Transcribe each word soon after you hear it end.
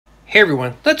Hey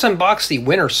everyone, let's unbox the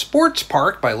Winter Sports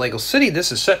Park by LEGO City. This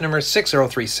is set number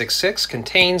 60366,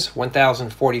 contains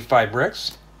 1,045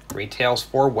 bricks, retails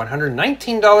for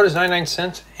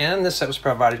 $119.99, and this set was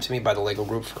provided to me by the LEGO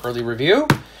Group for early review.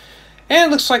 And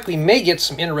it looks like we may get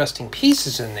some interesting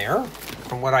pieces in there,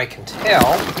 from what I can tell.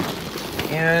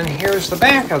 And here's the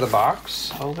back of the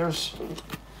box. So there's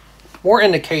more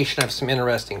indication of some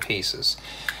interesting pieces.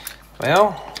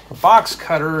 Well, the box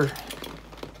cutter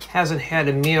hasn't had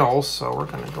a meal, so we're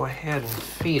going to go ahead and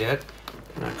feed it.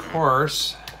 And of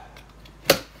course,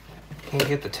 can't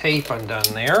get the tape undone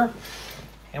there.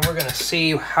 And we're going to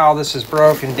see how this is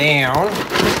broken down.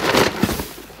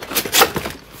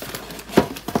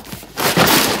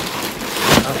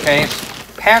 Okay,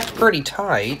 it's packed pretty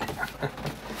tight.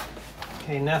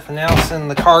 Okay, nothing else in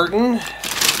the carton.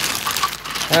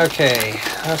 Okay,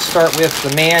 let's start with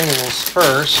the manuals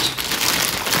first.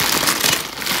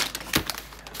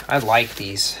 I like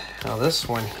these. Now this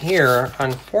one here,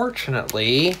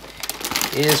 unfortunately,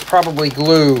 is probably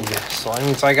glued. So that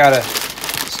means I gotta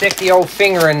stick the old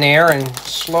finger in there and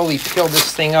slowly peel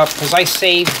this thing up, because I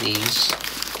saved these.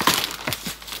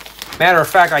 Matter of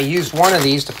fact, I used one of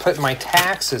these to put my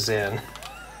taxes in.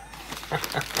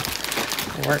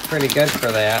 They worked pretty good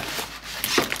for that.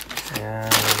 And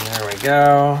there we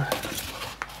go.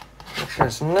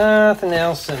 There's nothing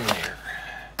else in there.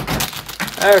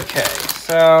 Okay.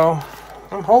 So,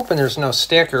 I'm hoping there's no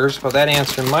stickers, but that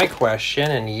answered my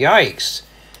question, and yikes,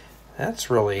 that's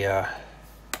really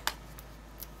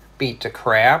beat to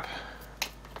crap.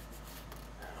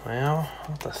 Well, I'll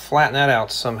have to flatten that out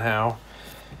somehow.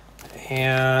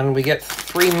 And we get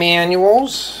 3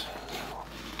 manuals,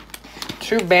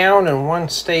 2 bound and 1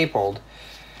 stapled.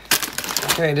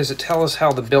 Okay, does it tell us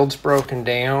how the build's broken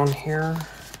down here?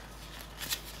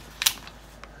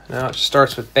 No, it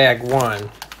starts with bag 1.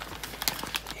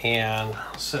 And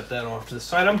I'll set that off to the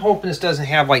side. I'm hoping this doesn't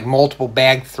have like multiple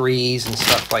bag 3s and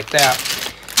stuff like that.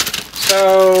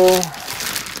 So,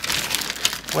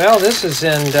 well, this is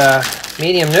in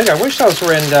medium nougat. I wish those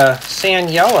were in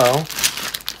sand yellow.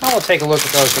 I'll take a look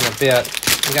at those in a bit.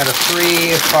 We got a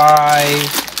 3, a 5,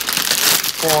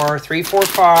 4, 3, 4,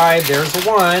 5. There's a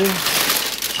 1.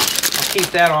 I'll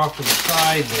keep that off to the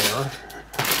side there.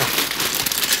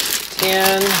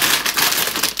 10.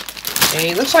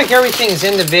 It looks like everything's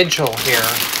individual here.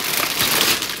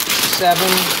 7,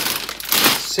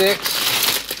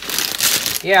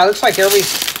 6. Yeah, it looks like oh,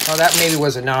 that maybe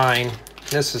was a 9.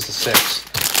 This is a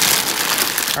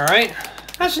 6. All right,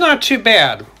 that's not too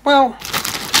bad. Well,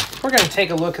 we're going to take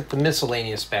a look at the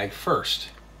miscellaneous bag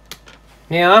first.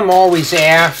 Now, I'm always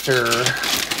after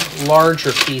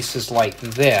larger pieces like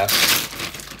this.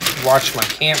 Watch my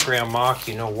campground mock,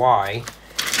 you know why.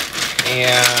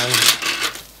 And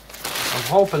I'm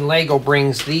hoping LEGO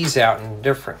brings these out in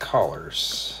different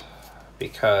colors,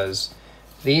 because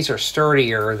these are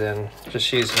sturdier than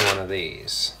just using one of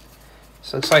these.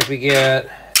 So it looks like we get a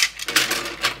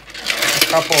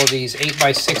couple of these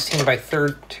 8x16 by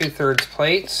 2/3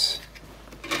 plates.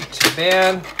 Not too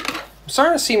bad. I'm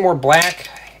starting to see more black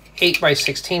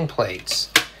 8x16 plates.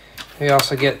 We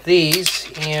also get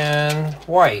these in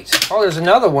white. Oh, there's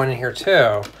another one in here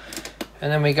too.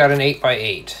 And then we got an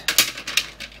 8x8.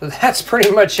 So that's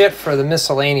pretty much it for the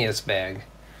miscellaneous bag.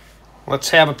 Let's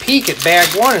have a peek at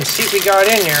bag 1 and see what we got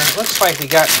in there. Looks like we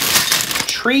got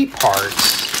tree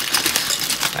parts.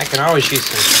 I can always use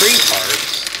some tree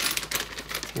parts.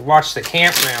 If you watch the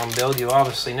campground build, you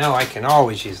obviously know I can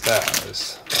always use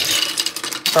those.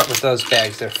 Start with those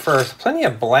bags there first. Plenty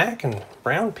of black and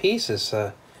brown pieces.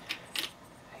 A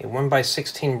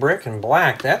 1x16 brick in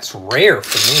black. That's rare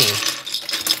for me.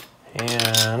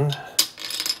 And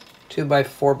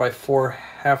 2x4x4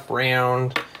 half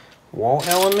round wall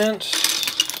element.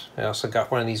 I also got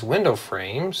one of these window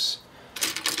frames.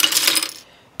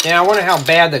 Now I wonder how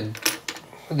bad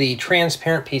the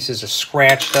transparent pieces are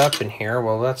scratched up in here.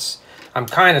 Well, I'm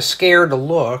kind of scared to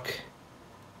look.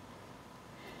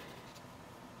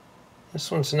 This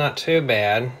one's not too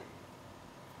bad.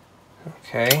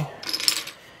 Okay.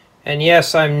 And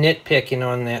yes, I'm nitpicking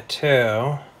on that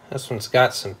too. This one's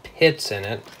got some pits in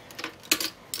it.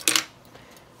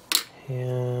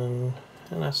 And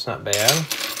that's not bad.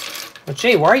 Well,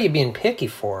 Jay, why are you being picky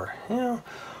for? Yeah.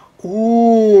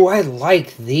 Ooh, I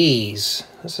like these.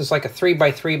 This is like a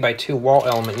 3x3x2 wall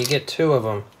element. You get 2 of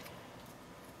them.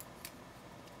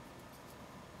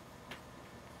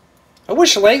 I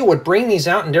wish LEGO would bring these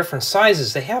out in different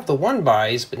sizes. They have the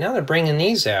 1x's, but now they're bringing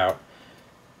these out.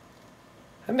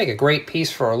 That'd make a great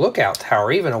piece for a lookout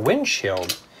tower, even a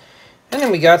windshield. And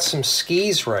then we got some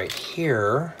skis right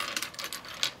here.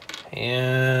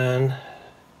 And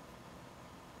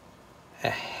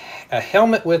a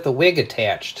helmet with a wig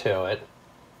attached to it.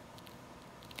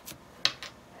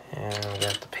 And we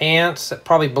got the pants that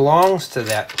probably belongs to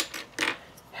that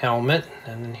helmet.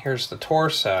 And then here's the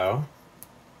torso.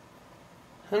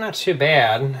 Well, not too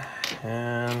bad.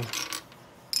 And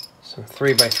some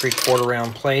 3 by 3/4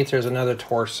 round plates. There's another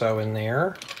torso in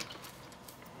there.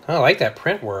 I like that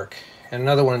print work. And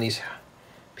another one of these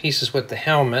pieces with the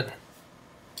helmet.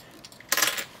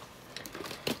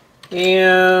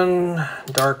 And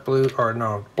dark blue, or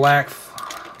no, black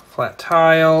flat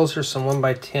tiles. There's some 1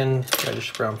 by 10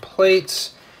 reddish brown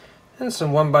plates. And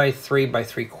some 1 by 3 by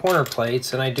 3/4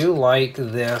 plates. And I do like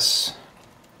this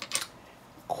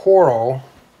coral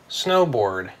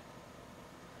snowboard.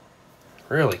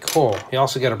 Really cool. You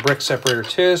also got a brick separator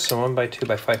too, so 1 by 2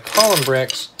 by 5 column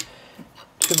bricks,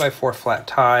 2 by 4 flat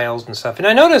tiles and stuff. And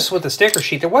I noticed with the sticker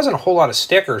sheet there wasn't a whole lot of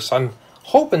stickers, so I'm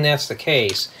hoping that's the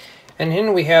case. And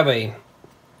then we have a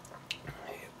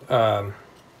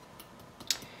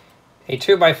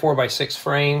 2 by 4 by 6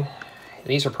 frame.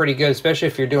 These are pretty good, especially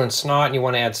if you're doing snot and you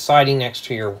want to add siding next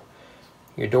to your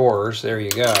doors. There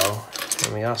you go.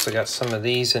 And we also got some of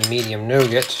these in medium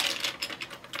nougat.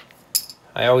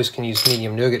 I always can use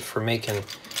medium nougat for making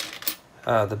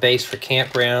the base for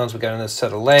campgrounds. We got another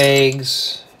set of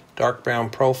legs, dark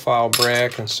brown profile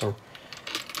brick, and some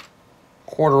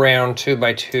 1/4 round 2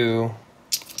 by 2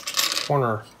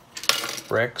 corner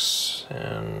bricks,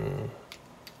 and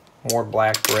more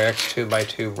black bricks, 2 by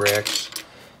 2 bricks.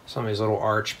 Some of these little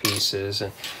arch pieces,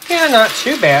 and yeah, not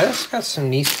too bad. It's got some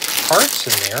neat parts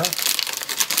in there.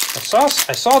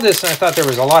 I saw this and I thought there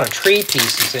was a lot of tree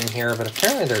pieces in here, but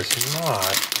apparently there's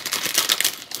not.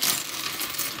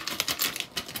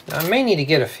 Now, I may need to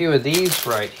get a few of these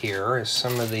right here, as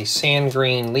some of the sand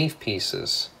green leaf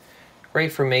pieces.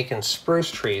 Great for making spruce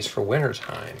trees for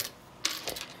wintertime.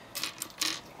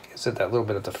 Gives it that little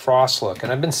bit of the frost look.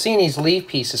 And I've been seeing these leaf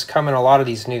pieces come in a lot of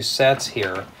these new sets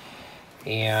here.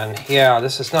 And yeah,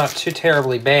 this is not too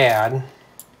terribly bad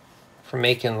for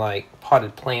making like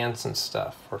potted plants and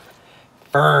stuff, or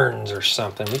ferns or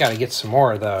something. We got to get some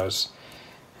more of those.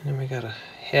 And then we got a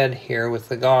head here with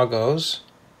the goggles.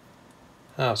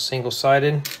 Oh,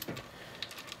 single-sided.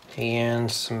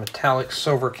 And some metallic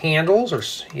silver candles, or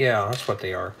yeah, that's what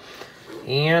they are.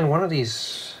 And one of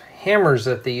these hammers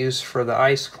that they use for the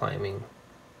ice climbing.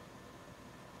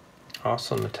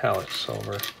 Also metallic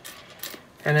silver.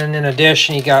 And then in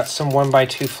addition, you got some 1 by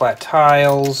 2 flat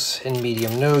tiles in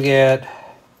medium nougat.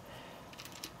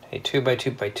 A 2 by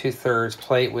 2 by 2/3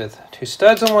 plate with 2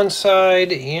 studs on one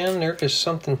side, and there is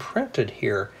something printed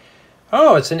here.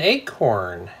 Oh, it's an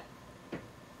acorn.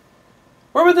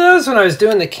 Where were those when I was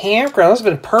doing the campground? Those have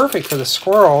been perfect for the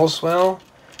squirrels. Well,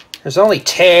 there's only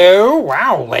 2.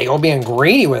 Wow, Lego being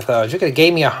greedy with those. You could have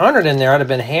gave me 100 in there. I'd have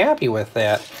been happy with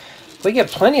that. We get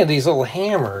plenty of these little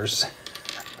hammers.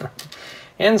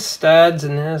 And studs,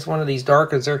 and there's one of these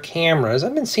dark as their cameras.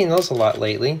 I've been seeing those a lot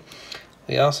lately.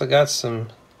 We also got some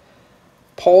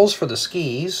poles for the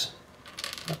skis.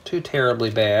 Not too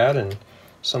terribly bad. And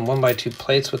some 1 by 2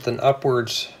 plates with an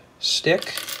upwards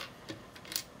stick.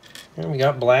 And we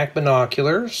got black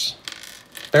binoculars.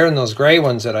 Better than those gray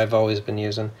ones that I've always been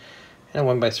using. And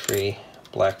 1 by 3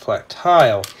 black flat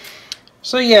tile.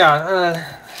 So yeah,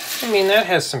 I mean, that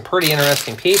has some pretty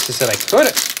interesting pieces that I could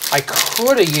have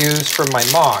used for my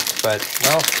mock, but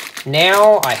well,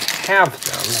 now I have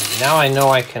them. Now I know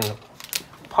I can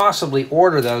possibly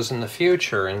order those in the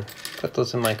future and put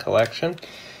those in my collection.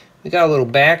 We got a little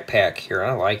backpack here.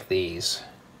 I like these.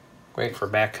 Great for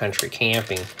backcountry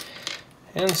camping.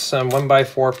 And some 1 by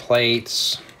 4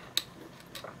 plates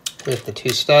with the 2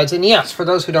 studs. And yes, for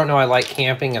those who don't know, I like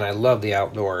camping and I love the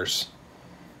outdoors.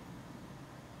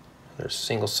 There's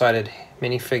single-sided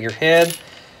minifigure head.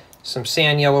 Some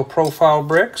sand yellow profile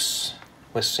bricks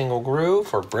with single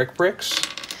groove or brick bricks.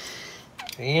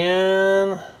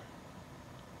 And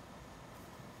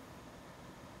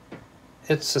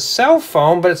it's a cell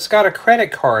phone, but it's got a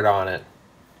credit card on it.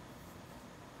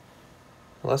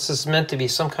 Well, this is meant to be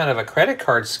some kind of a credit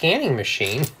card scanning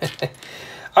machine.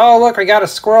 Oh, look, I got a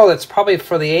squirrel that's probably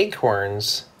for the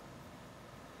acorns.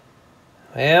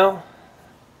 Well,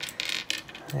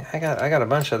 I got a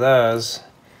bunch of those.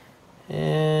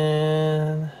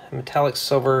 And a metallic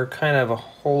silver kind of a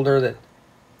holder that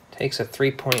takes a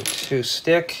 3.2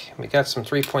 stick. We got some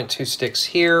 3.2 sticks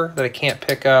here that I can't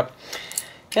pick up.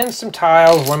 And some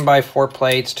tiles, 1 by 4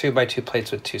 plates, 2 by 2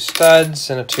 plates with 2 studs,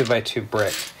 and a 2 by 2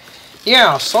 brick.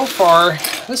 Yeah, so far,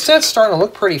 this set's starting to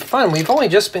look pretty fun. We've only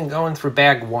just been going through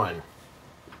bag 1.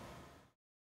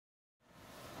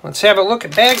 Let's have a look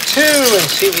at bag 2 and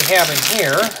see what we have in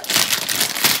here.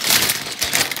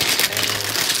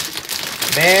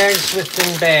 Bags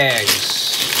within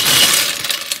bags.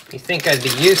 You think I'd be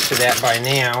used to that by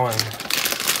now, and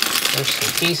there's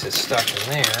some pieces stuck in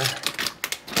there.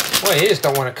 Boy, you just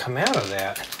don't want to come out of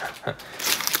that.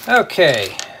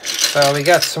 Okay, so we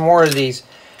got some more of these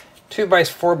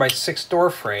 2x4x6 door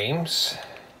frames.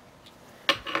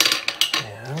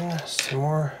 And some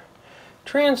more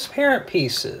transparent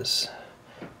pieces.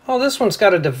 Oh, this one's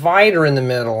got a divider in the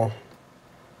middle.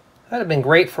 That'd have been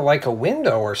great for like a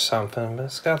window or something, but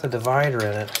it's got the divider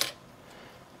in it.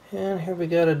 And here we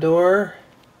got a door.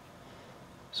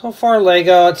 So far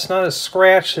Lego, it's not as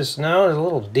scratched as, no, there's a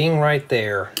little ding right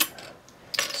there.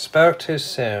 Spoke too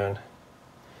soon.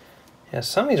 Yeah,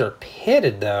 some of these are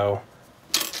pitted though.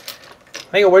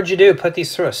 Lego, what'd you do? Put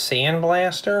these through a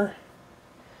sandblaster?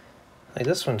 Like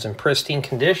this one's in pristine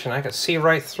condition. I could see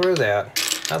right through that.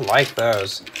 I like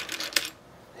those.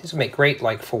 These would make great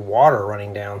like for water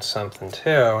running down something too,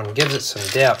 and gives it some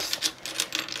depth.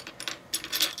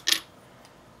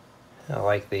 I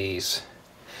like these.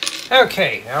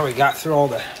 Okay, now we got through all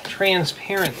the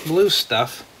transparent blue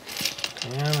stuff.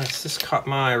 And this just caught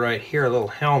my eye right here, a little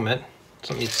helmet.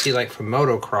 Something you'd see like from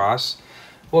motocross.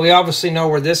 Well, we obviously know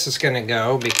where this is going to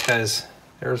go because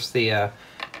there's the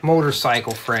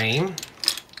motorcycle frame.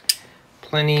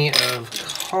 Plenty of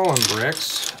column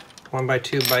bricks,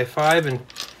 1x2x5,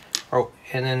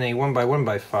 and then a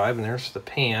 1x1x5, and there's the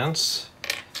pants.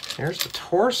 There's the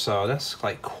torso. That's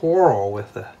like coral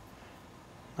with a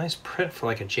nice print for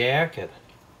like a jacket.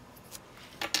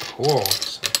 Cool.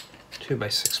 Some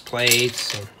 2x6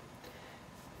 plates and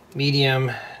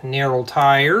medium narrow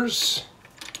tires.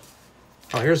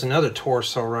 Oh, here's another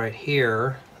torso right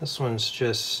here. This one's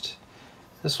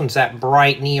that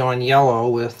bright neon yellow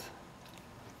with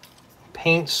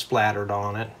paint splattered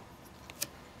on it.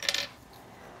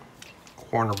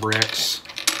 Corner bricks.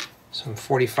 Some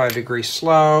 45-degree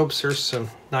slopes. There's some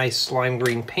nice lime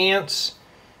green pants.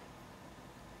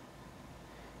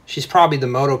 She's probably the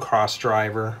motocross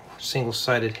driver.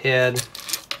 Single-sided head.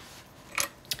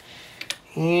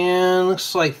 And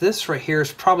looks like this right here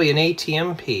is probably an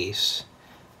ATM piece.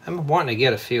 I'm wanting to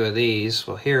get a few of these.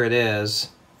 Well, here it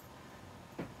is.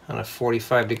 On a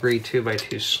 45-degree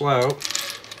 2x2 slope.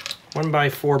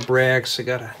 1x4 bricks. I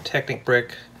got a Technic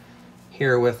brick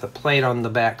here with a plate on the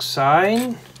back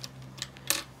side.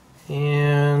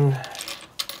 And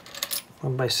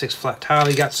 1x6 flat tile.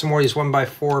 We got some more of these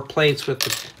 1x4 plates with the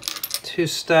 2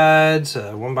 studs.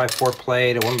 A 1x4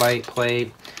 plate, a 1x8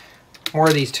 plate. More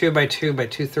of these 2x2 by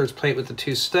 2/3 plate with the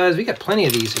 2 studs. We got plenty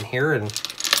of these in here, and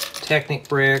Technic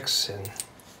bricks and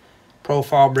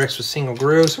profile bricks with single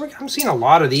grooves. So I'm seeing a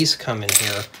lot of these come in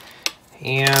here.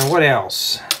 And what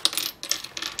else?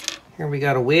 Here we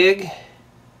got a wig.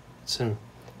 It's in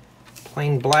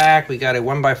plain black. We got a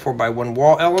 1x4x1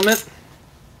 wall element.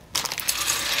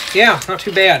 Yeah, not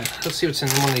too bad. Let's see what's in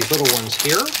one of these little ones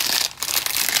here.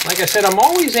 Like I said, I'm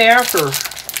always after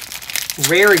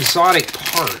rare exotic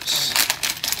parts.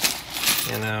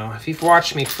 You know, if you've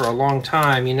watched me for a long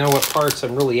time, you know what parts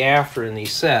I'm really after in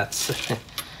these sets.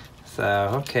 So,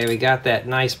 okay, we got that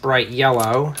nice bright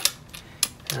yellow.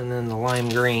 And then the lime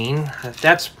green.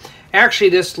 That's actually,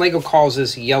 this Lego calls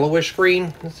this yellowish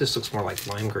green. This looks more like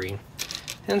lime green.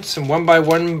 And some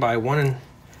 1x1x1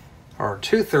 or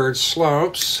 2/3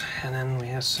 slopes. And then we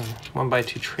have some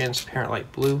 1x2 transparent light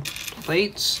blue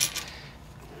plates.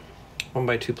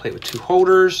 1x2 plate with 2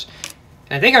 holders.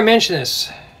 And I think I mentioned this.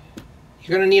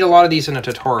 You're going to need a lot of these in a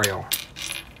tutorial.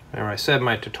 Remember, I said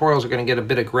my tutorials are going to get a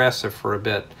bit aggressive for a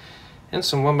bit. And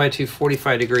some 1x2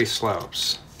 45-degree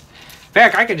slopes. In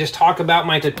fact, I could just talk about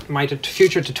my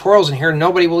future tutorials in here and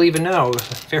nobody will even know.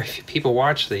 Very few people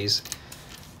watch these.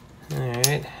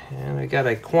 Alright, and we got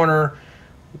a corner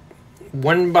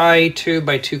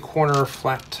 1x2x2 corner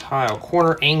flat tile.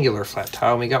 Corner angular flat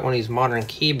tile. We got one of these modern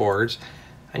keyboards.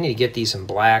 I need to get these in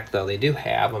black though. They do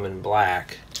have them in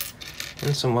black.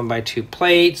 And some 1x2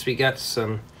 plates. We got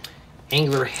some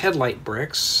angular headlight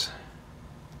bricks.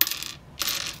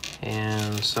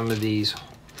 And some of these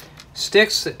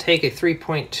sticks that take a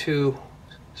 3.2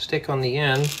 stick on the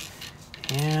end.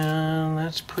 And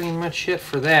that's pretty much it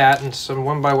for that. And some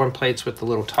 1x1 plates with the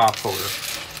little top holder.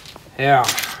 Yeah,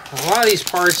 a lot of these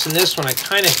parts in this one I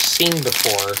kind of seen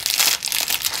before.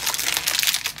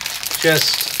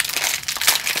 Just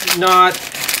not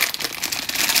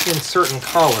in certain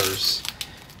colors.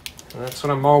 And that's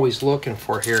what I'm always looking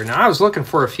for here. Now I was looking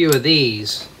for a few of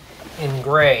these in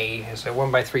gray as a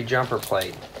 1x3 jumper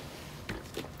plate.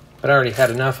 But I already had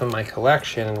enough in my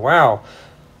collection, and wow,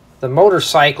 the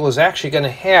motorcycle is actually going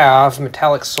to have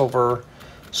metallic silver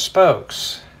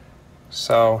spokes.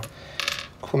 So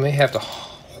we may have to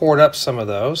poured up some of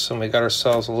those, and we got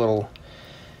ourselves a little,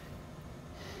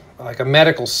 like a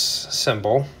medical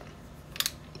symbol.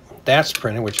 That's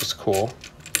printed, which is cool.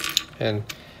 And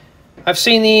I've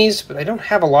seen these, but I don't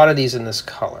have a lot of these in this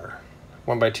color.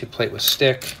 1x2 plate with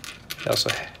stick. I also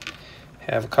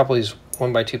have a couple of these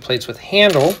 1x2 plates with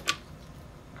handle,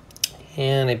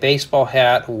 and a baseball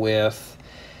hat with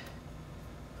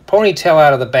a ponytail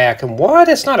out of the back. And what?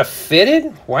 It's not a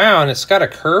fitted? Wow, and it's got a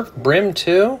curved brim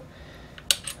too?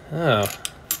 Oh.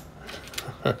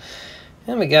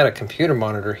 And we got a computer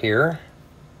monitor here.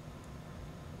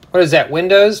 What is that,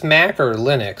 Windows, Mac, or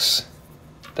Linux?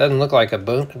 Doesn't look like it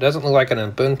doesn't look like an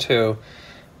Ubuntu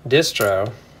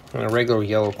distro. And a regular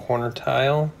yellow corner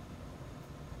tile.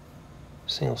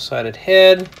 Single-sided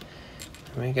head.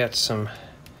 And we got some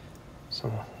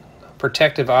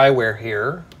protective eyewear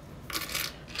here.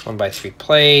 1x3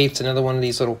 plates. Another one of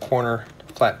these little corner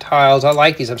flat tiles. I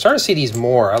like these. I'm starting to see these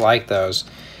more. I like those.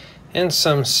 And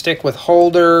some stick with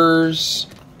holders.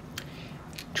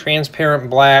 Transparent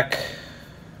black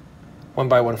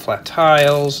 1x1 flat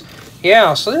tiles.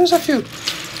 Yeah, so there's a few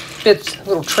bits,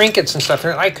 little trinkets and stuff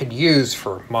there I could use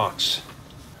for MOCs.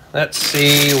 Let's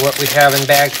see what we have in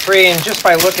bag 3, and just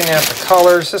by looking at the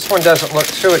colors, this one doesn't look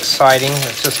too exciting.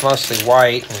 It's just mostly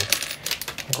white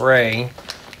and gray,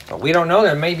 but we don't know.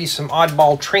 There may be some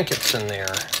oddball trinkets in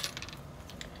there.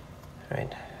 All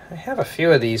right, I have a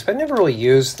few of these, but I never really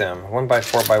used them.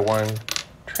 1x4x1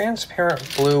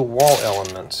 transparent blue wall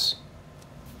elements.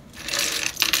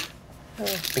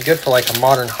 It'd be good for like a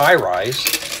modern high-rise.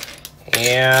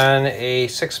 And a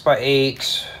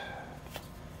 6x8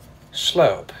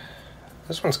 slope.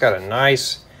 This one's got a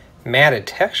nice matted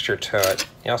texture to it.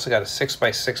 You also got a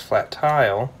 6x6 flat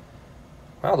tile.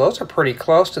 Wow, those are pretty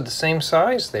close to the same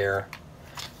size there.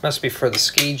 Must be for the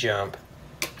ski jump.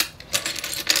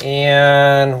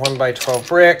 And 1x12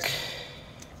 brick,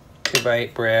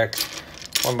 2x8 brick,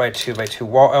 1x2x2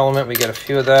 wall element. We got a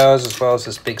few of those, as well as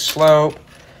this big slope.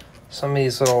 Some of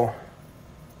these little,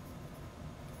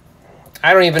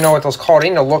 I don't even know what those called. I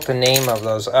need to look the name of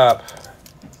those up,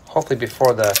 hopefully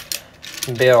before the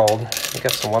build. We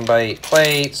got some 1x8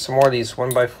 plates, some more of these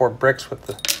 1x4 bricks with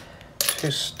the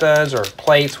 2 studs or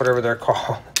plates, whatever they're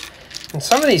called. And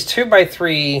some of these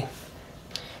 2x3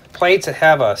 plates that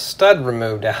have a stud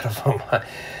removed out of them.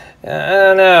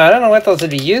 I don't know what those would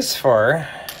be used for.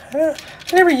 I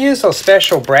never use those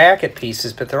special bracket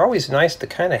pieces, but they're always nice to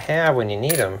kind of have when you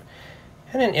need them.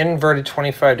 And an inverted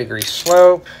 25-degree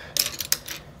slope,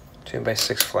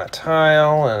 2x6 flat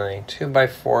tile, and a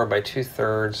 2x4 by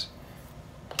 2/3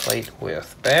 plate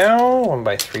with bow,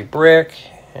 1x3 brick,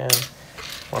 and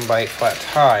 1x8 flat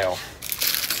tile.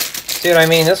 See what I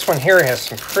mean? This one here has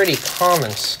some pretty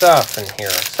common stuff in here,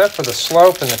 except for the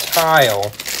slope and the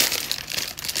tile.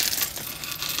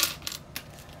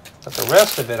 But the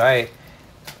rest of it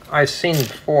I've seen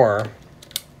before.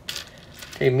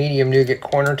 Okay, medium nougat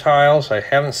corner tiles. I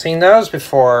haven't seen those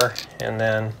before. And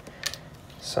then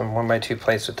some 1x2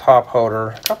 plates with top holder.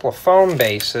 A couple of foam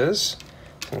bases.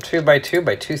 Some 2x2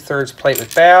 by 2/3 plate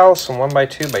with bow. Some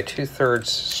 1x2 by 2/3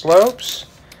 slopes.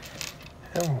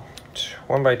 And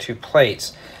 1x2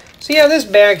 plates. So yeah, this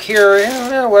bag here,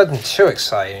 it wasn't too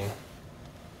exciting.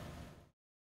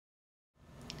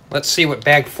 Let's see what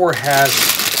bag 4 has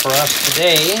for us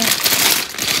today.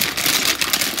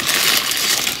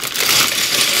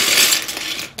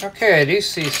 Okay, I do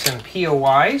see some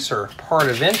POIs, or part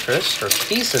of interest, or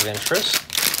piece of interest.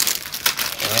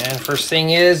 And first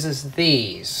thing is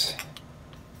these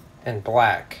in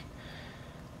black.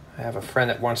 I have a friend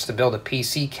that wants to build a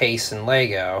PC case in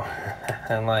Lego.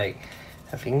 I'm like,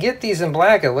 if you can get these in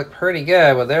black, it'll look pretty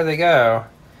good. Well, there they go.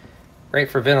 Great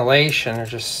for ventilation, or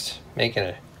just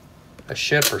making a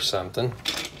ship or something.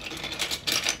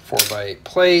 4x8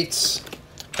 plates.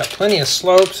 Got plenty of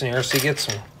slopes in here, so you get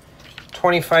some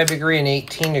 25-degree and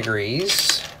 18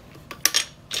 degrees.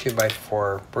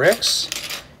 2x4 bricks.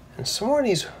 And some more of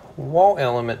these wall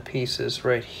element pieces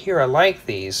right here. I like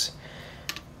these.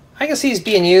 I can see these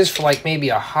being used for like maybe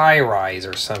a high-rise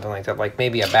or something like that, like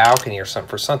maybe a balcony or something,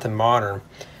 for something modern.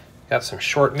 Got some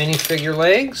short minifigure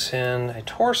legs and a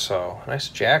torso. Nice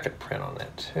jacket print on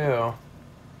that too.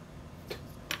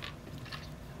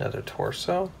 Another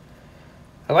torso.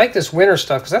 I like this winter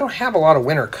stuff because I don't have a lot of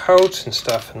winter coats and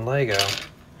stuff in Lego.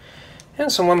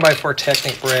 And some 1x4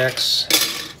 Technic bricks.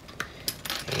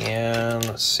 And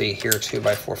let's see here,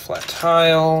 2x4 flat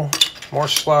tile. More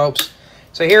slopes.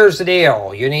 So here's the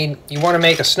deal. You want to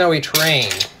make a snowy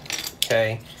terrain.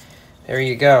 Okay. There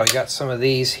you go. You got some of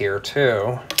these here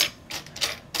too.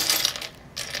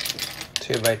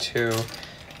 2x2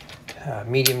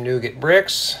 medium nougat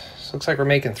bricks. So looks like we're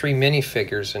making 3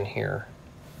 minifigures in here.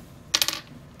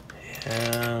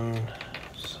 And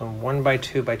some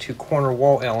 1x2x2 corner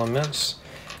wall elements.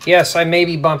 Yes, I may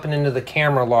be bumping into the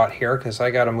camera a lot here because I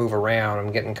got to move around.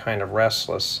 I'm getting kind of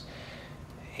restless.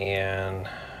 And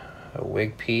a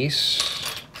wig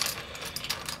piece.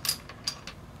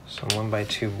 Some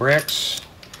 1x2 bricks.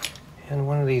 And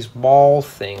one of these ball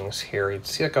things here. You'd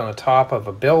see like on the top of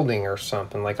a building or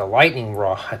something, like a lightning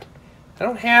rod. I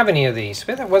don't have any of these.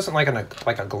 Maybe that wasn't like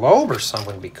a globe or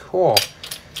something. Would be cool.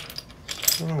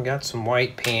 Got some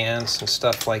white pants and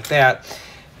stuff like that.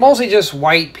 Mostly just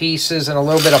white pieces and a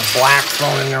little bit of black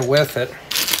thrown in there with it.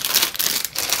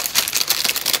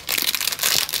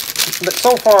 But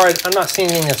so far, I'm not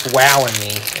seeing anything that's wowing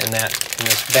me in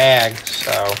this bag.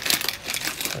 So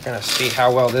we're gonna see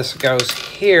how well this goes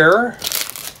here.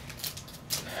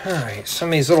 All right, some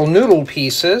of these little noodle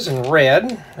pieces in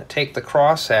red that take the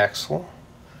cross axle.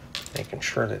 Making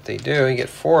sure that they do. You get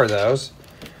 4 of those.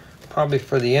 Probably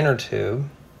for the inner tube.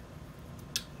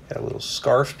 Got a little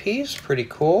scarf piece, pretty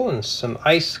cool, and some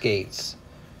ice skates.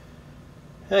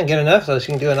 And get enough of those,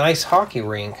 you can do an ice hockey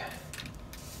rink.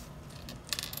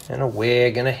 And a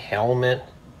wig and a helmet.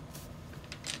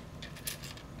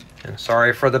 And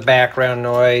sorry for the background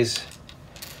noise.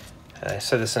 I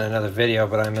said this in another video,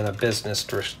 but I'm in a business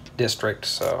district,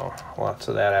 so lots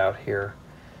of that out here.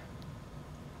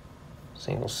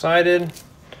 Single-sided.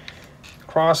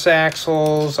 Cross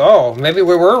axles. Oh, maybe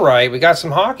we were right. We got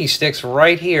some hockey sticks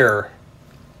right here.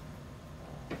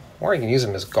 Or you can use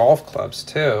them as golf clubs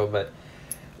too, but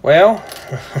well,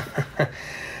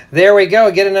 there we go.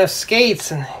 Get enough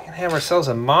skates and have ourselves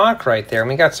a mock right there. And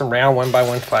we got some round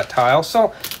 1x1 flat tiles.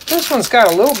 So this one's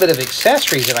got a little bit of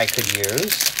accessories that I could use.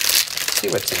 Let's see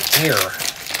what's in here.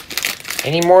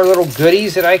 Any more little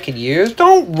goodies that I could use?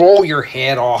 Don't roll your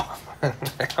head off.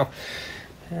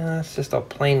 That's just a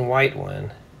plain white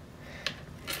one.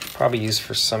 Probably used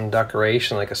for some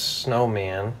decoration like a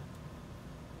snowman.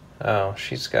 Oh,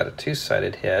 she's got a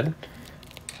 2-sided head.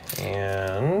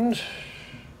 And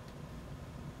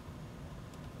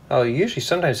oh, usually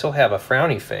sometimes he'll have a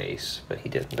frowny face, but he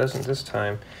doesn't this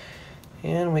time.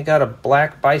 And we got a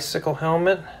black bicycle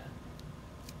helmet.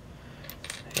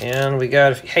 And we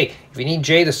got, hey, if you need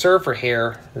Jay the Surfer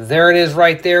hair, there it is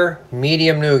right there,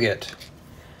 medium nougat.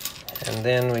 And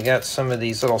then we got some of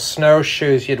these little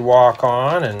snowshoes you'd walk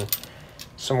on, and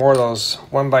some more of those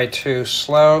 1x2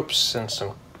 slopes, and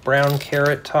some brown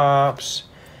carrot tops,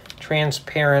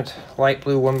 transparent light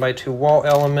blue 1x2 wall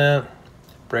element,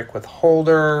 brick with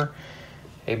holder,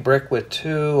 a brick with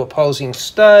 2 opposing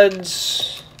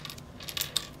studs,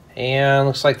 and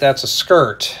looks like that's a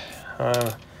skirt.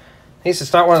 At least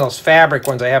it's not one of those fabric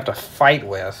ones I have to fight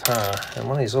with, huh? And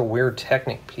one of these little weird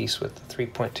Technic piece with the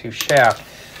 3.2 shaft.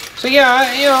 So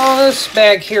yeah, you know, this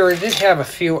bag here did have a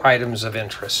few items of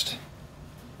interest.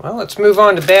 Well, let's move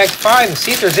on to bag 5 and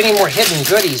see if there's any more hidden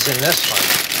goodies in this one.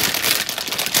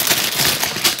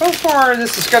 So far,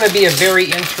 this is going to be a very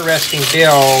interesting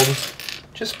build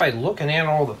just by looking at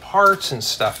all the parts and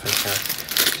stuff in here.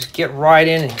 Just get right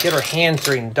in and get our hands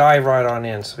dirty and dive right on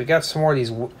in. So we got some more of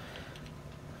these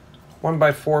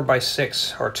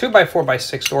 1x4x6 or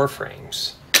 2x4x6 door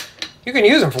frames. You can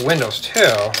use them for windows too.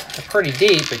 They're pretty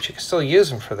deep, but you can still use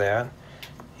them for that.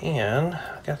 And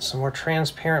I got some more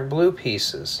transparent blue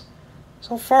pieces.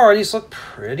 So far, these look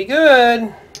pretty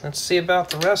good. Let's see about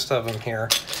the rest of them here.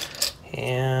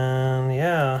 And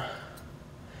yeah,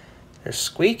 they're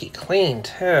squeaky clean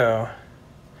too.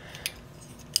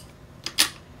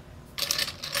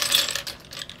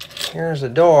 Here's the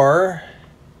door.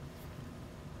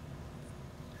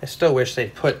 I still wish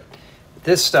they'd put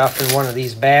this stuff in one of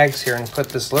these bags here and put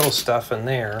this little stuff in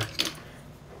there.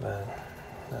 But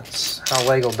that's how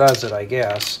Lego does it, I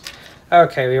guess.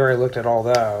 Okay, we already looked at all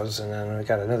those. And then we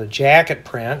got another jacket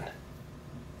print.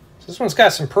 So this one's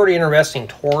got some pretty interesting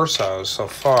torsos so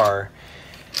far.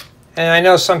 And I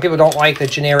know some people don't like the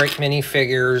generic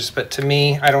minifigures, but to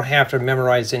me, I don't have to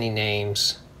memorize any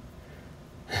names.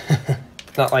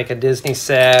 Not like a Disney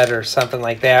set or something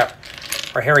like that.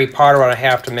 Or Harry Potter, when I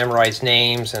have to memorize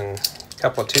names and a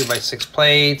couple of 2x6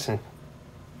 plates and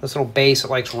this little base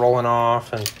that likes rolling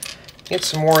off. And get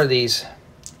some more of these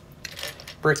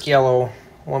brick yellow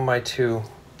 1x2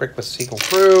 brick with sequel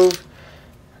groove.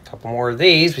 A couple more of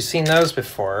these. We've seen those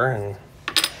before. And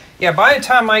yeah, by the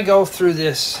time I go through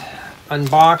this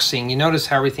unboxing, you notice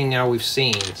how everything now we've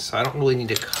seen. So I don't really need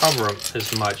to cover them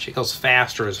as much. It goes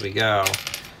faster as we go.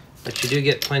 But you do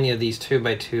get plenty of these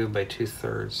 2x2 by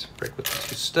 2/3 brick with the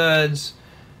 2 studs,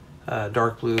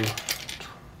 dark blue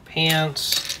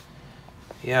pants.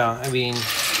 Yeah, I mean,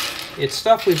 it's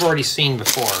stuff we've already seen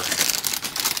before.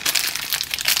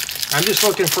 I'm just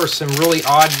looking for some really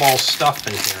oddball stuff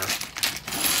in here.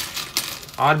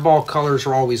 Oddball colors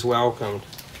are always welcomed.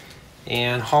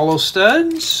 And hollow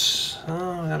studs.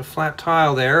 Oh, I got a flat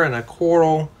tile there and a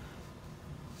coral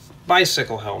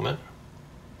bicycle helmet.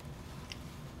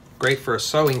 Great for a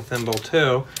sewing thimble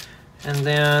too. And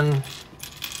then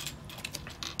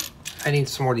I need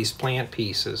some more of these plant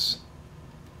pieces.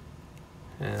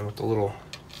 And with the little,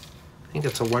 I think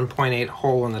it's a 1.8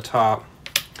 hole in the top.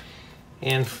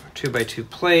 And 2x2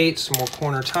 plates, some more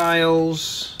corner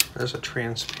tiles. There's a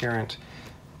transparent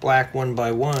black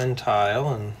 1x1 tile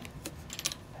and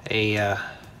a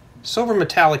silver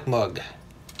metallic mug.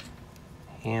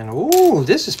 And ooh,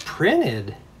 this is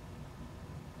printed.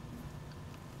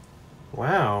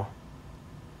 Wow.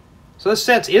 So this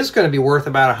set is going to be worth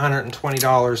about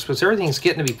 $120 because everything's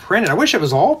getting to be printed. I wish it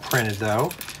was all printed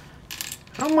though.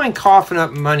 I don't mind coughing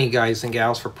up money, guys and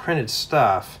gals, for printed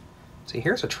stuff. See,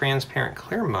 here's a transparent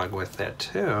clear mug with that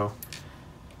too.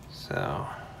 So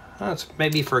that's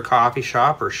maybe for a coffee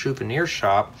shop or a souvenir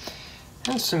shop.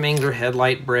 And some Engler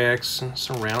headlight bricks and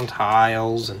some round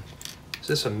tiles. And is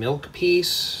this a milk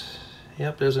piece?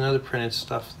 Yep, there's another printed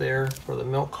stuff there for the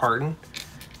milk carton.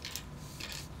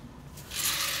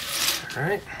 All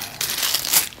right.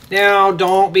 Now,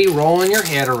 don't be rolling your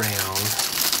head around.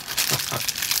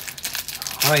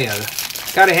 Oh yeah,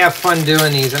 got to have fun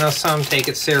doing these. I know some take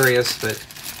it serious, but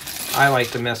I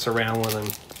like to mess around with them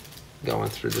going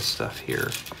through this stuff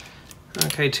here.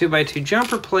 Okay, 2x2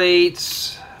 jumper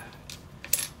plates.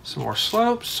 Some more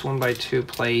slopes, 1x2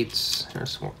 plates.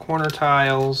 There's some more corner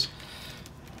tiles.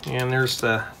 And there's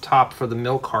the top for the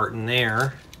milk carton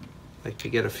there. Like to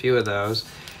get a few of those.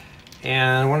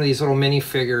 And one of these little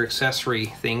minifigure accessory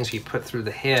things you put through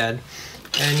the head.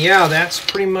 And yeah, that's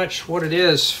pretty much what it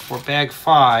is for bag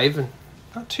 5. And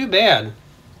not too bad.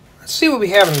 Let's see what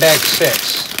we have in bag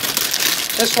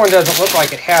 6. This one doesn't look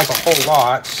like it has a whole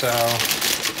lot, so...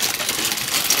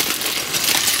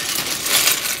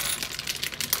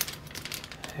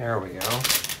 There we go.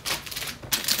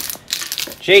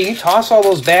 Jay, you toss all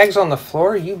those bags on the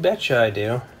floor? You betcha I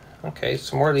do. Okay,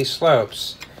 some more of these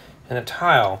slopes. And a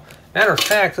tile. Matter of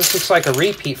fact, this looks like a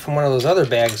repeat from one of those other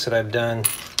bags that I've done.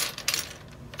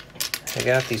 I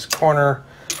got these corner,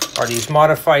 or these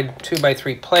modified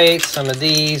 2x3 plates, some of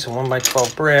these, and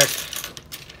 1x12 brick.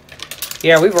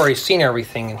 Yeah, we've already seen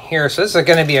everything in here, so this is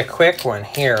going to be a quick one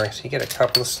here. So you get a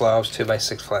couple of slopes,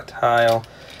 2x6 flat tile.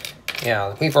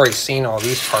 Yeah, we've already seen all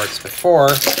these parts before.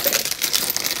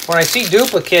 When I see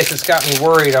duplicates, it's got me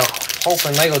worried. I'm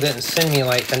hoping LEGO didn't send me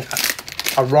like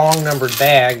a wrong numbered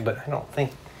bag, but I don't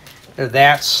think they're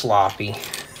that sloppy.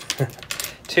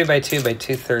 2x2 by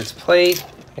 2/3 plate.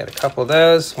 Got a couple of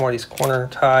those. More of these corner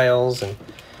tiles and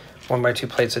 1x2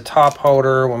 plates of top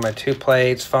holder, 1x2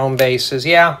 plates, foam bases.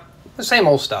 Yeah, the same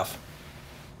old stuff.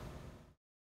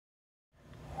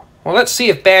 Well, let's see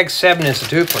if bag 7 is a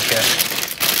duplicate.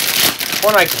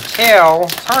 What I can tell,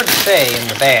 it's hard to say in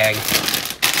the bag.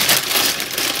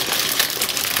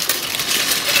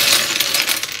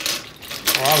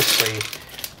 Well, obviously,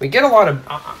 we get a lot of,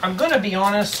 I'm going to be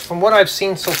honest, from what I've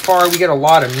seen so far, we get a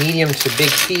lot of medium to big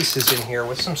pieces in here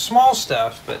with some small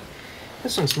stuff, but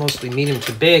this one's mostly medium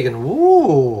to big, and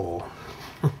woo!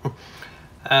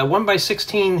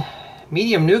 1x16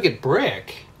 medium nougat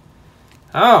brick.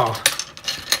 Oh,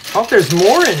 hope there's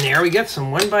more in there. We got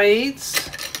some 1x8s.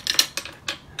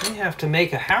 We have to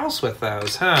make a house with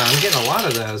those, huh? I'm getting a lot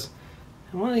of those.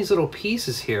 And one of these little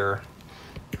pieces here.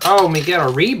 Oh, and we get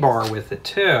a rebar with it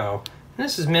too. And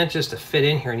this is meant just to fit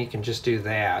in here, and you can just do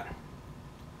that.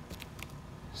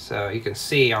 So you can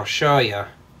see, I'll show you.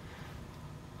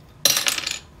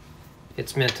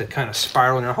 It's meant to kind of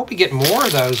spiral in there. I hope you get more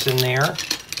of those in there.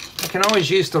 I can always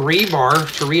use the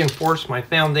rebar to reinforce my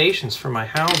foundations for my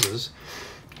houses.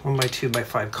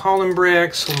 1x2x5 column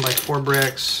bricks, 1x4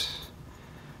 bricks,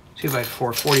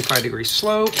 2x4 45-degree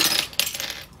slope,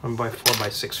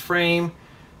 1x4x6 frame.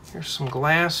 Here's some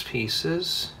glass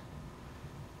pieces.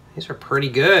 These are pretty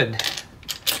good.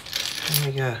 And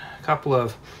we got a couple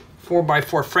of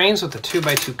 4x4 frames with the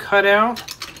 2x2 cutout.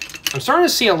 I'm starting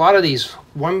to see a lot of these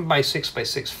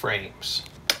 1x6x6 frames.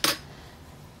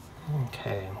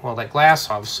 Okay, well that glass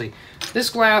obviously. This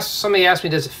glass, somebody asked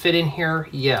me, does it fit in here?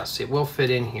 Yes, it will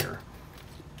fit in here.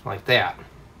 Like that.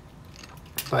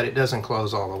 But it doesn't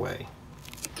close all the way.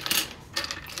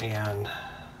 And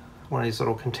one of these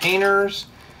little containers.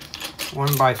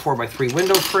 1x4x3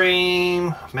 window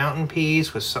frame, mountain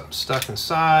piece with something stuck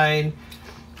inside.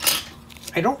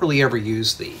 I don't really ever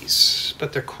use these,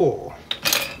 but they're cool.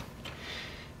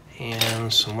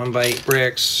 And some 1x8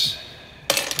 bricks,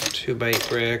 2x8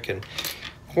 brick, and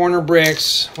corner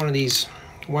bricks. One of these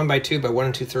 1x2 by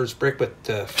 1 2/3 brick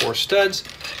with 4 studs.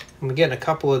 And we're getting a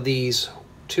couple of these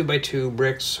 2x2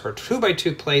 bricks or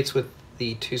 2x2 plates with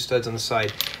the 2 studs on the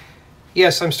side.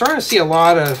 Yes, I'm starting to see a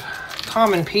lot of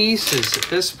common pieces at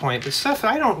this point, but stuff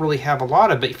I don't really have a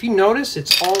lot of. But if you notice,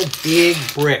 it's all big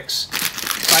bricks.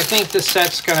 So I think this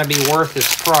set's going to be worth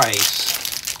its price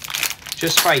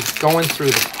just by going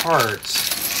through the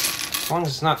parts. As long as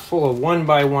it's not full of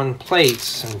 1x1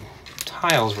 plates and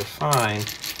tiles, we're fine.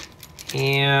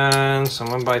 And some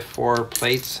 1x4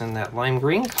 plates in that lime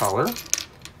green color.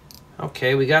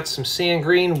 Okay, we got some sand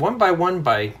green 1x1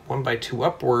 by 1x2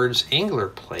 upwards angler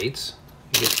plates.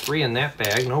 We get 3 in that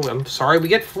bag. No, I'm sorry, we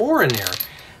get 4 in there.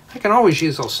 I can always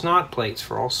use those snot plates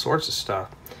for all sorts of stuff.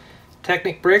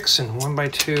 Technic bricks and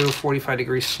 1x2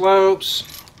 45-degree slopes.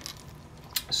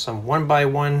 Some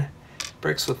 1x1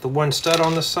 bricks with the 1 stud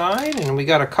on the side. And we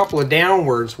got a couple of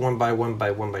downwards 1x1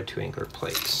 by 1x2 angler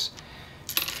plates.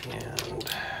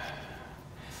 And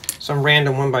some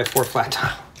random 1x4 flat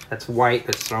tile. That's white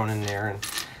that's thrown in there. And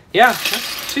yeah,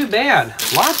 that's too bad.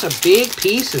 Lots of big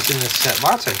pieces in this set.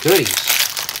 Lots of goodies.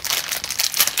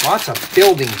 Lots of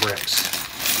building bricks.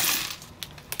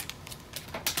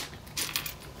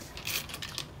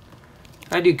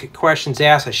 I do get questions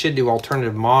asked. I should do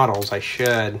alternative models. I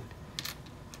should.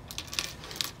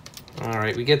 All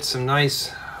right, we get some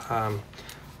nice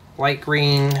light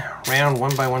green round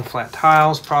 1x1 flat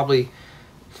tiles. Probably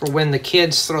for when the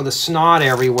kids throw the snot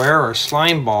everywhere or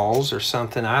slime balls or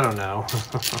something. I don't know.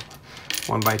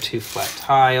 1x2 flat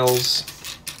tiles.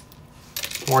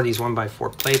 More of these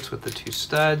 1x4 plates with the 2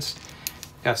 studs.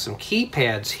 Got some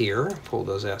keypads here. Pull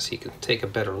those out so you can take a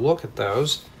better look at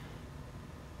those.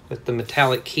 With the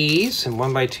metallic keys and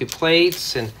 1x2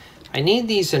 plates. And I need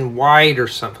these in wide or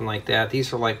something like that.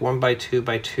 These are like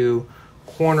 1x2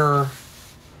 corner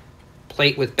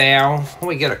plate with bow. Oh,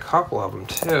 we get a couple of them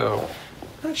too.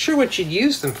 Not sure what you'd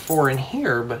use them for in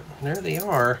here, but there they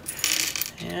are.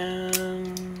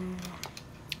 And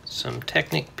some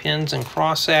Technic pins and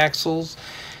cross axles,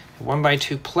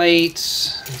 1x2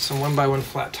 plates, and some 1x1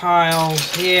 flat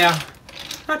tiles. Yeah,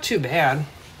 not too bad.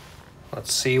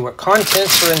 Let's see what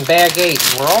contents are in bag 8.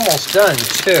 We're almost done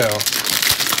too.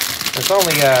 There's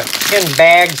only 10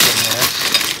 bags in this.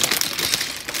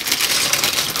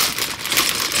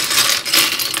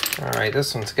 All right,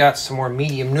 this one's got some more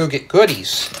medium nougat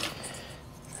goodies.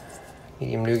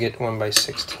 Medium nougat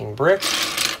 1x16 brick.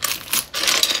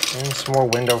 And some more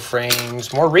window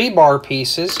frames, more rebar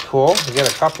pieces. Cool. We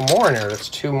get a couple more in there. That's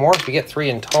 2 more. We get 3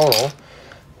 in total.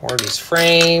 More of these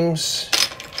frames.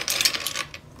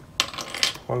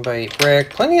 1x8 brick.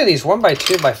 Plenty of these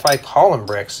 1x2 by 5 column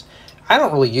bricks. I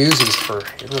don't really use these for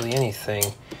really anything.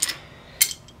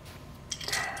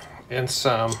 And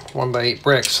some 1x8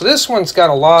 bricks. So this one's got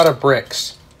a lot of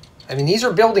bricks. I mean, these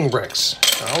are building bricks.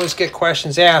 I always get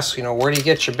questions asked, you know, where do you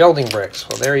get your building bricks?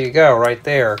 Well, there you go, right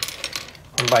there.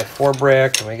 1x4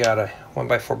 brick, and we got a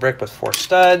 1x4 brick with 4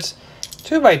 studs.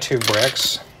 2x2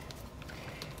 bricks.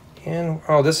 And,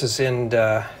 oh, this is in,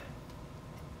 this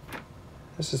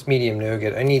is medium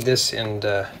nougat. I need this in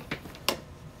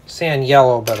sand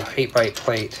yellow, but an 8x8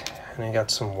 plate. And I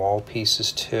got some wall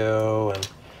pieces too, and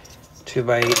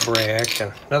 2x8 brick,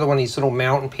 and another one of these little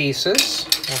mountain pieces.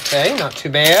 Okay, not too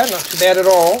bad at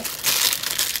all.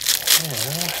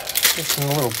 Yeah, it's in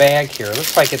a little bag here.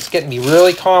 Looks like it's getting to be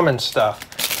really common stuff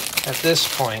at this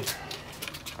point.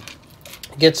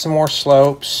 Get some more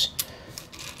slopes,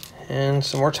 and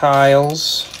some more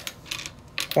tiles,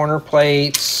 corner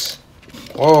plates.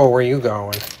 Whoa, where are you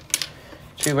going?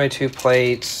 2x2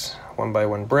 plates,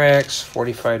 1x1 bricks,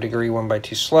 45-degree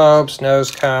 1x2 slopes, nose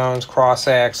cones, cross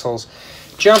axles,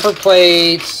 jumper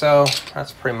plates. So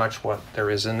that's pretty much what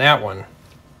there is in that one.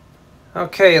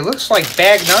 Okay, it looks like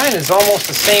bag 9 is almost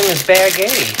the same as bag 8.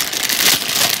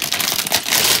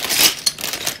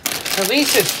 At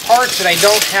least it's parts that I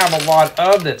don't have a lot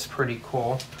of. That's pretty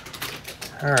cool.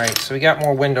 Alright, so we got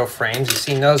more window frames. You've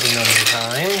seen those a million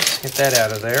times. Get that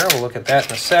out of there. We'll look at that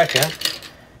in a second.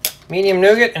 Medium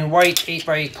nougat and white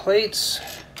 8x8 plates.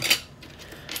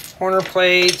 Corner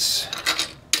plates.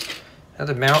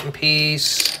 Another mountain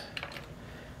piece.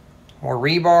 More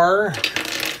rebar.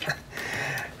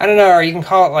 I don't know, or you can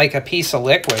call it like a piece of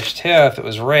licorice too if it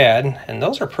was red. And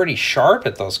those are pretty sharp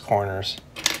at those corners.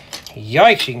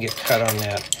 Yikes, you can get cut on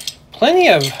that. Plenty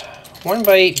of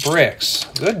 1x8 bricks.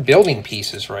 Good building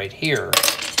pieces right here.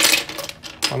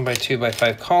 1x2 by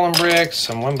 5 column bricks,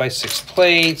 some 1x6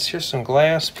 plates. Here's some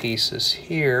glass pieces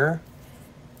here.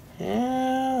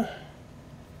 Yeah.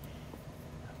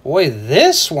 Boy,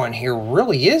 this one here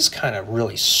really is kind of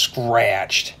really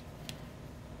scratched.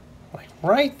 Like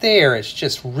right there, it's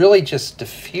just really just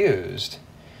diffused.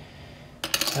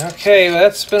 Okay, well,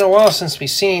 that's been a while since we've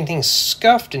seen anything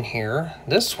scuffed in here.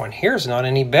 This one here is not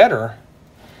any better.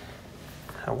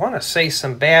 I want to say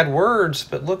some bad words,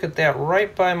 but look at that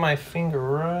right by my finger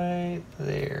right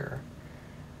there.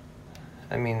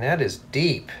 I mean, that is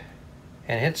deep.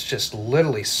 And it's just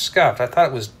literally scuffed. I thought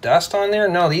it was dust on there.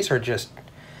 No, these are just,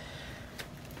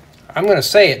 I'm going to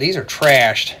say it, these are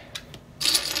trashed.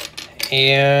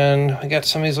 And we got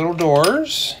some of these little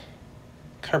doors.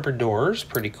 Cupboard doors,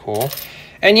 pretty cool.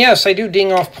 And yes, I do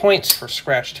ding off points for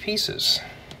scratched pieces.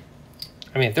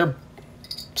 I mean, they're,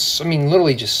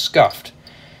 literally just scuffed.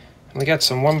 And we got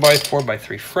some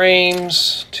 1x4x3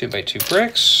 frames, 2x2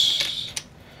 bricks,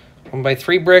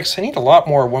 1x3 bricks. I need a lot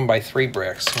more 1x3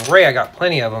 bricks. In gray, I got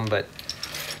plenty of them, but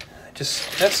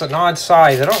just, that's an odd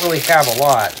size. I don't really have a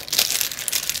lot.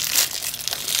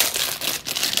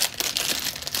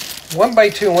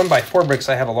 1x2 and 1x4 bricks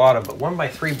I have a lot of, but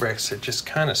 1x3 bricks are just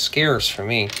kind of scarce for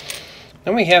me.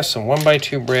 Then we have some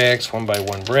 1x2 bricks,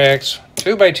 1x1 bricks,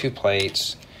 2x2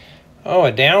 plates. Oh,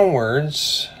 a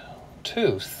downwards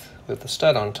tooth with a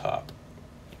stud on top.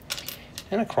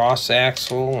 And a cross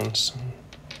axle and some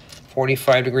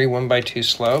 45-degree 1x2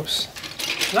 slopes.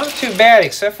 Not too bad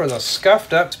except for those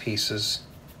scuffed up pieces.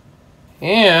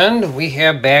 And we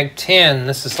have bag 10.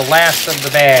 This is the last of the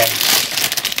bags.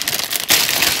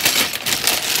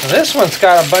 Now this one's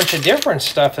got a bunch of different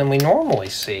stuff than we normally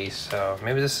see, so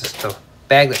maybe this is the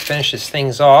bag that finishes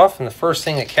things off. And the first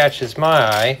thing that catches my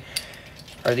eye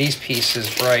are these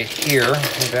pieces right here.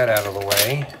 Move that out of the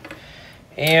way.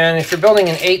 And if you're building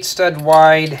an 8-stud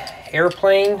wide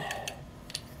airplane,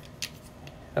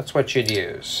 that's what you'd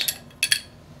use.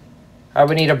 I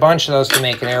would need a bunch of those to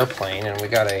make an airplane, and we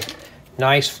got a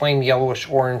nice flame yellowish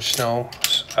orange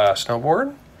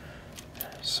snowboard.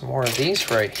 Some more of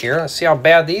these right here. Let's see how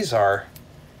bad these are.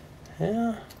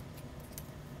 Yeah,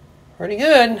 pretty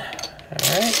good.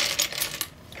 All right.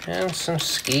 And some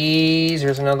skis.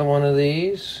 Here's another one of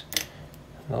these.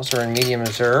 Those are in medium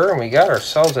azure. And we got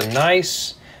ourselves a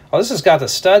nice... Oh, this has got the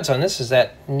studs on. This is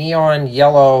that neon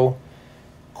yellow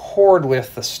cord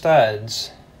with the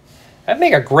studs. That'd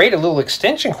make a great little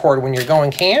extension cord when you're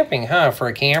going camping, huh? For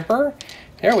a camper.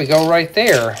 There we go right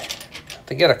there.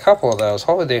 To get a couple of those.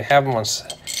 Hopefully they have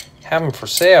them for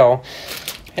sale.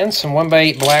 And some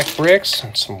 1x8 black bricks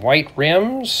and some white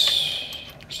rims.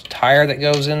 There's a tire that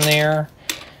goes in there.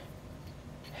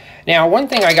 Now, one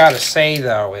thing I gotta say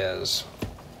though is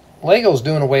Lego's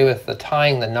doing away with the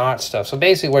tying the knot stuff. So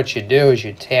basically what you do is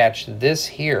you attach this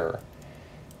here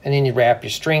and then you wrap your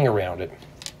string around it.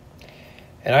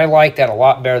 And I like that a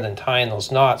lot better than tying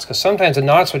those knots, because sometimes the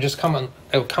knots would just come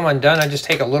undone. I just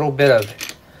take a little bit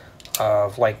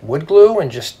of like wood glue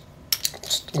and just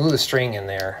glue the string in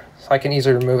there. So I can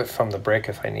easily remove it from the brick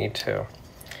if I need to.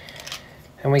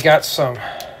 And we got some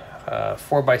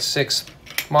 4x6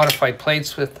 modified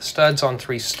plates with the studs on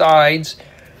 3 sides.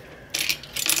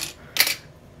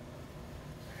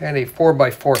 And a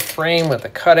 4x4 frame with a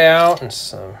cutout and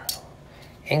some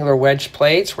angler wedge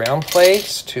plates, round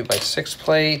plates, 2x6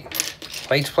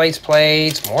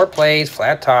 plates, more plates,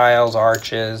 flat tiles,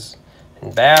 arches,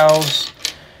 and bows.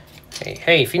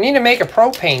 Hey, if you need to make a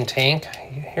propane tank,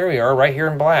 here we are, right here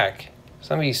in black.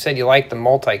 Some of you said you liked the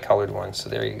multicolored ones, so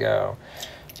there you go.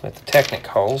 With the Technic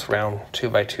holes, round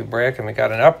 2x2 brick, and we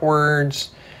got an upwards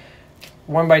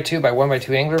 1x2 by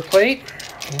 1x2 angler plate,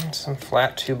 and some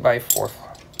flat 2x4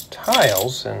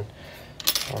 tiles, and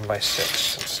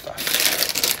 1x6 and stuff.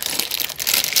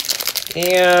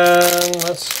 And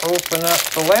let's open up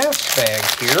the last bag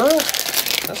here.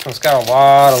 This one's got a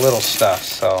lot of little stuff,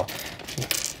 so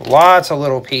lots of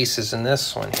little pieces in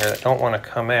this one here that don't want to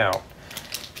come out.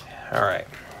 All right.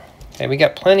 Okay, we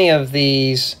got plenty of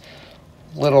these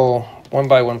little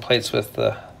 1x1 plates with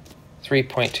the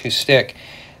 3.2 stick.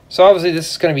 So obviously this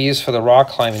is going to be used for the rock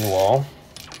climbing wall.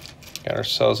 Got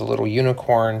ourselves a little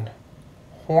unicorn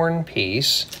horn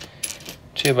piece.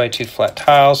 2x2 flat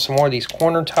tiles, some more of these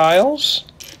corner tiles.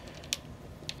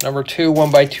 Number 2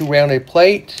 1x2 rounded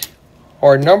plate,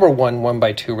 or number 1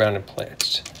 1x2 rounded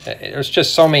plates. There's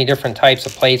just so many different types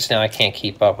of plates now I can't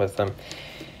keep up with them.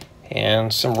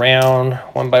 And some round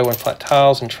 1x1 flat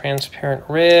tiles and transparent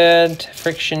red,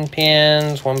 friction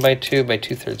pins, 1x2 by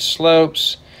 2/3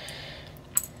 slopes.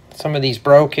 Some of these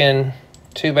broken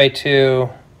 2x2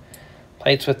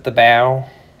 plates with the bow.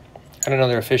 I don't know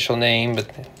their official name, but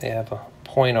they have a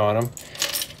point on them.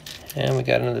 And we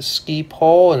got another ski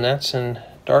pole, and that's in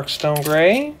dark stone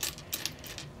gray.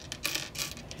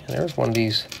 And there's one of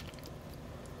these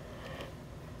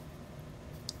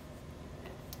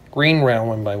green round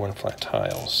 1x1 flat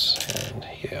tiles. And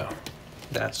yeah,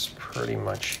 that's pretty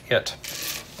much it.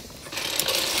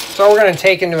 So we're going to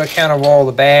take into account of all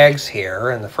the bags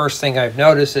here, and the first thing I've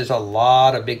noticed is a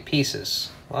lot of big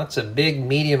pieces. Lots of big,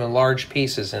 medium, and large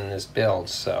pieces in this build.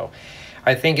 So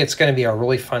I think it's going to be a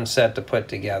really fun set to put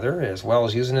together, as well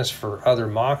as using this for other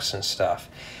mocks and stuff.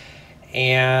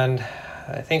 And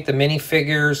I think the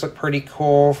minifigures look pretty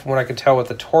cool from what I can tell with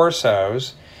the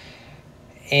torsos.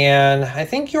 And I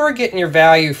think you're getting your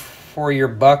value for your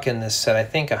buck in this set. I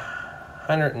think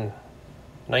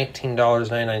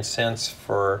 $119.99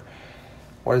 for,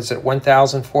 what is it,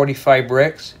 1,045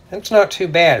 bricks? That's not too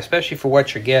bad, especially for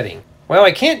what you're getting. Well,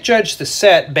 I can't judge the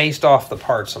set based off the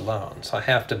parts alone, so I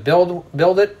have to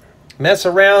build it, mess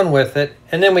around with it,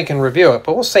 and then we can review it.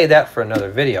 But we'll save that for another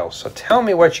video. So tell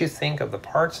me what you think of the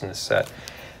parts in the set.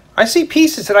 I see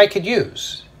pieces that I could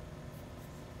use.